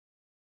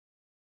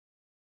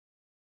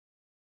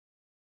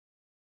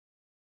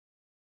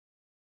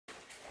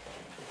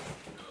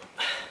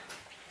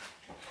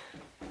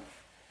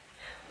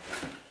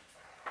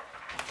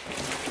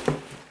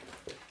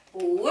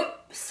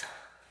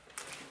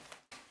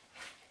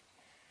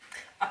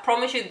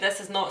promise you this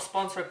is not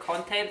sponsored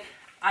content.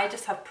 I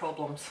just have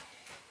problems.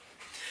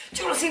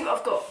 Do you want to see what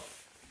I've got?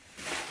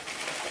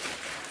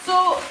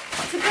 So,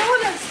 to be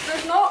honest,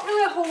 there's not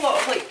really a whole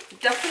lot of like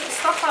different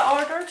stuff I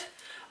ordered.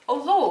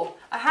 Although,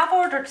 I have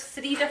ordered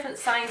 3 different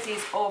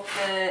sizes of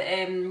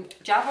the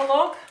Java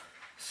log.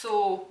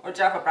 So, or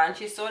Java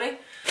branches, sorry.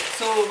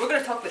 So we're going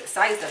to talk about the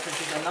size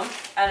differences in them,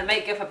 and it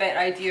might give a better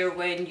idea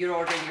when you're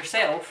ordering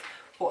yourself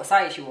what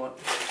size you want.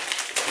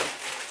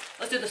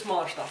 Let's do the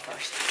smaller stuff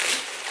first.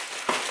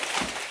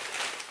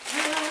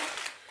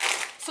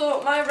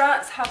 So my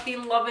rats have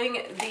been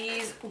loving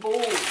these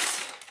bowls.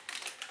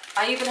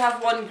 I even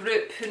have one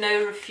group who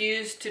now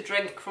refuse to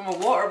drink from a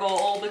water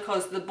bottle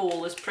because the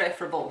bowl is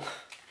preferable.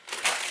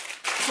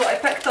 So I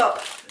picked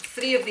up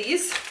 3 of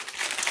these.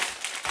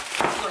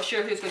 I'm not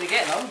sure who's going to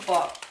get them,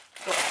 but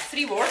got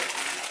 3 more.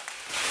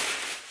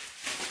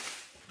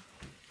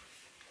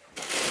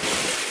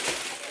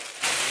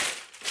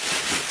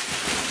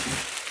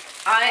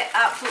 I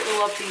absolutely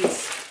love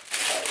these.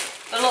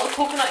 They're little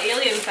coconut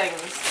alien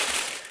things.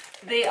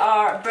 They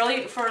are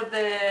brilliant for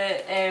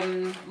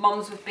the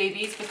mums with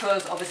babies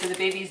because obviously the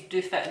babies do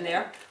fit in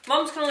there.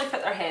 Mums can only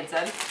fit their heads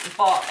in,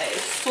 but it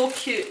is so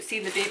cute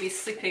seeing the babies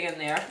sleeping in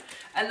there.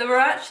 And they were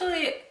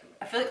actually,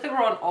 I feel like they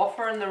were on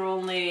offer and they were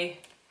only,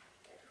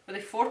 were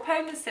they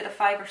 £4 instead of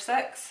 5 or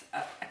 6?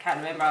 I can't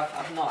remember,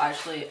 I've not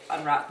actually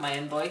unwrapped my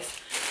invoice.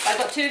 But I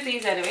got 2 of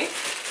these anyway.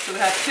 So we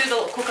had 2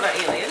 little coconut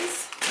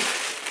aliens.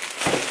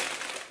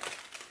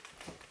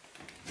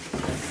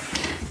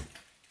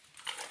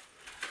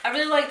 I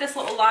really like this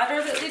little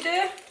ladder that they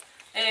do.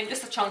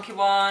 Just a chunky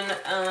one,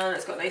 and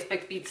it's got nice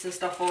big beads and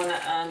stuff on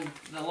it, and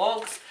the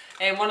logs.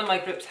 One of my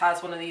groups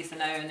has one of these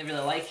now and they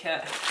really like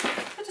it.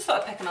 I just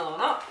thought I'd pick another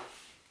one up.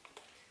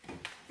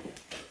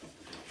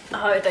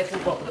 How to dig to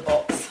the bottom of the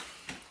box.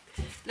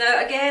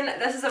 Now again,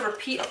 this is a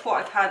repeat of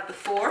what I've had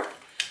before.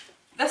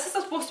 This is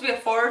supposed to be a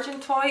foraging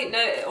toy. Now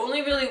it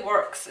only really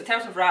works, in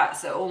terms of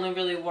rats, it only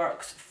really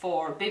works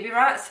for baby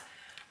rats.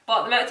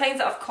 But the amount of times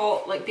that I've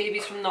caught like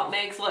babies from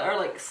Nutmeg's litter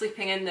like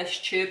sleeping in this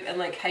tube and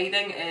like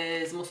hiding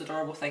is the most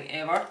adorable thing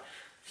ever.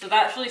 So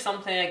that's really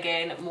something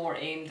again more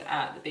aimed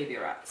at the baby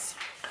rats.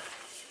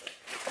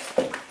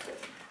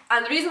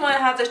 And the reason why I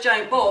have this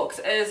giant box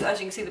is, as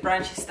you can see, the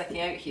branches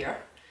sticking out here.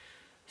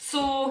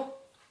 So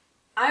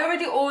I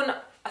already own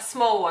a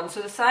small one.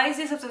 So the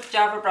sizes of the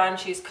Java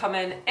branches come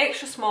in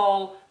extra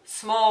small,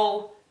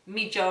 small,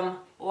 medium,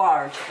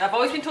 large. And I've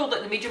always been told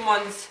that the medium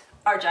ones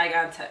are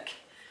gigantic.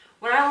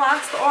 When I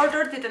last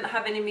ordered, they didn't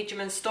have any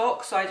medium in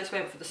stock, so I just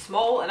went for the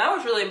small, and I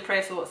was really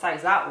impressed with what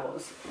size that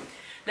was.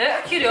 Now,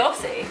 out of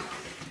curiosity,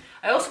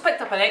 I also picked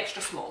up an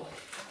extra small.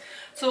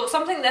 So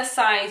something this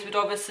size would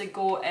obviously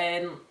go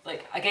in,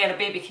 like, again, a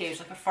baby cage,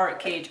 like a fur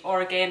cage,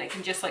 or again, it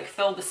can just like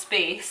fill the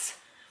space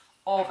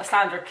of a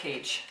standard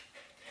cage.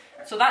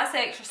 So that's the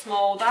extra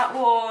small. That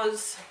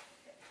was,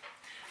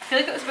 I feel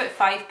like it was about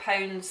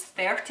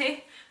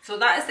 £5.30. So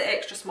that is the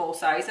extra small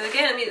size. And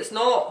again, I mean, it's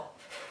not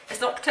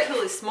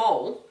particularly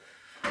small.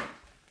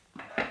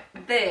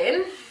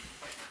 Then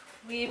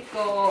we've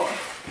got,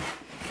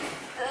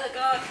 oh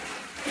god,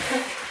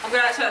 I'm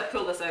going to actually have to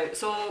pull this out.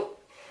 So,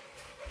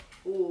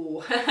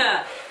 oh,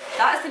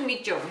 that's the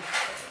medium.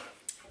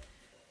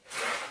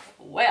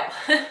 Well,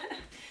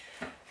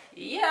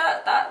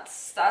 yeah,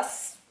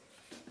 that's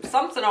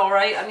something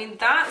alright. I mean,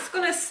 that's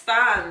going to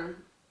span,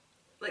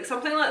 like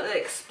something like the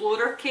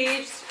Explorer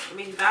cage, I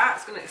mean,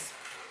 that's going to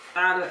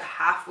span about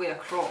halfway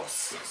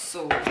across.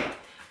 So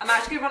I'm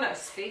actually going to run out of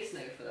space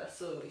now for this,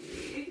 so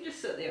you can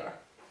just sit there.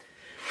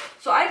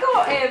 So I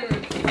got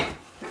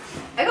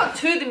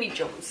 2 of the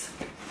mediums.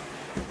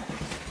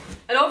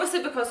 And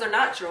obviously because they're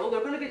natural,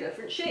 they're going to be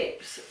different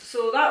shapes.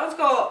 So that one's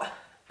got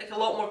like a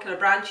lot more kind of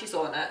branches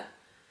on it.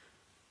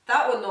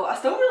 That one though, I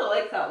still really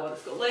like that one.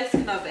 It's got less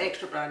kind of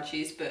extra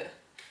branches, but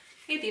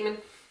hey Demon,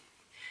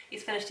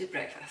 he's finished his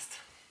breakfast.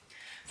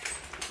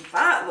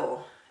 That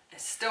though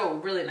is still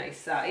really nice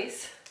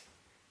size.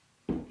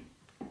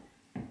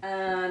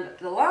 And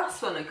the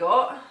last one I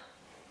got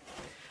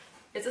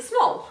is a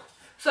small.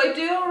 So I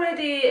do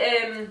already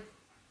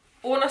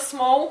own a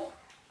small.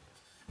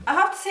 I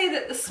have to say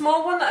that the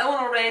small one that I own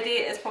already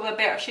is probably a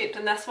better shape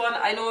than this one.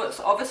 I know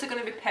it's obviously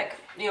going to be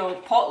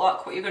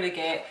potluck what you're going to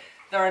get.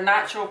 They're a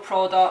natural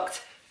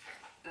product.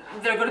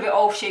 They're going to be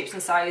all shapes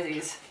and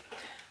sizes.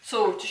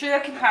 So to show you a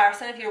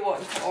comparison if you're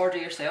wanting to order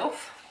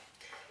yourself.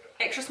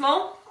 Extra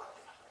small,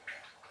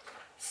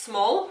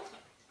 small,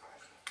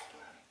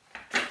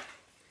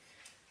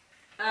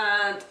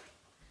 and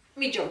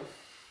medium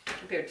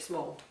compared to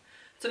small.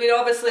 So I mean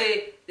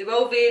obviously they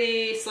will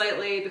vary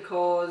slightly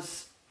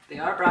because they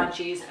are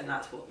branches and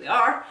that's what they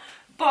are,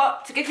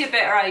 but to give you a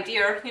better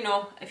idea, you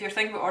know, if you're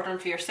thinking about ordering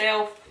for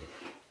yourself,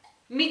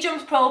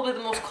 medium's probably the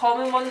most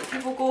common one that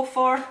people go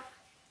for.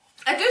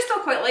 I do still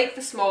quite like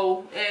the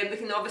small. We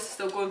can obviously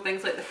still go in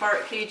things like the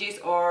ferret cages,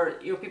 or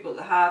you know, people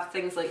that have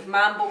things like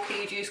mambo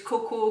cages,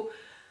 cocoa.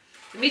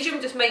 The medium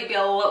just might be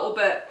a little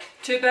bit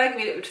too big. I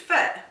mean, it would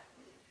fit,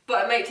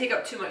 but it might take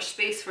up too much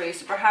space for you,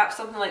 so perhaps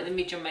something like the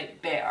medium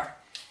might be better.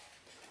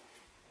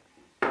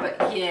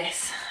 But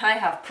yes, I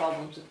have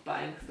problems with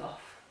buying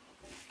stuff.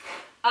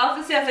 I have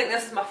to say I think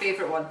this is my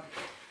favourite one.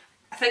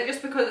 I think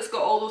just because it's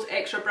got all those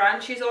extra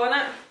branches on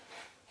it.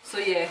 So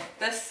yeah,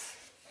 this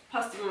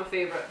has to be my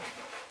favourite.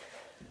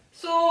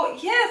 So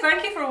yeah,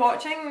 thank you for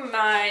watching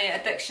my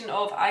addiction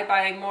of I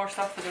buying more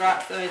stuff for the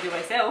rats than I do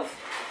myself.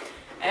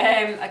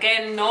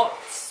 Again, not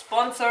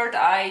sponsored,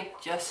 I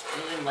just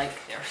really like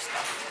their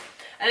stuff.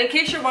 And in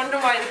case you're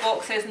wondering why the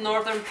box says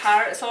Northern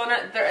Parrots on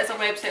it, there is a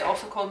website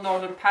also called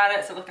Northern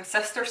Parrots, it's like a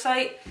sister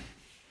site.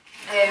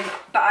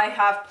 But I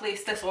have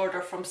placed this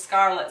order from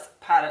Scarlett's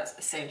Parrots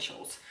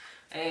Essentials.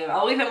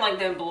 I'll leave him link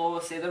down below,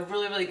 so they're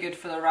really, really good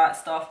for the rat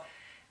stuff.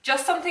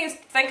 Just something to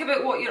think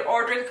about what you're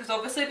ordering, because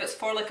obviously if it's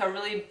for like a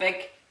really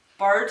big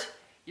bird,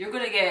 you're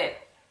going to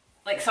get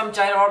like some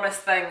ginormous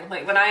thing.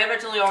 Like when I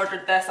originally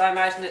ordered this, I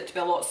imagined it to be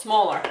a lot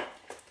smaller.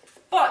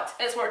 But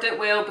it's worked out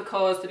well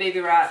because the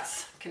baby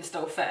rats can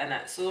still fit in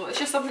it. So it's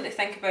just something to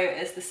think about,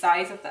 is the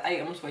size of the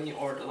items when you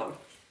order them.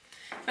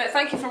 But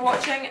thank you for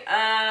watching,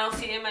 and I'll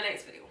see you in my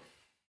next video.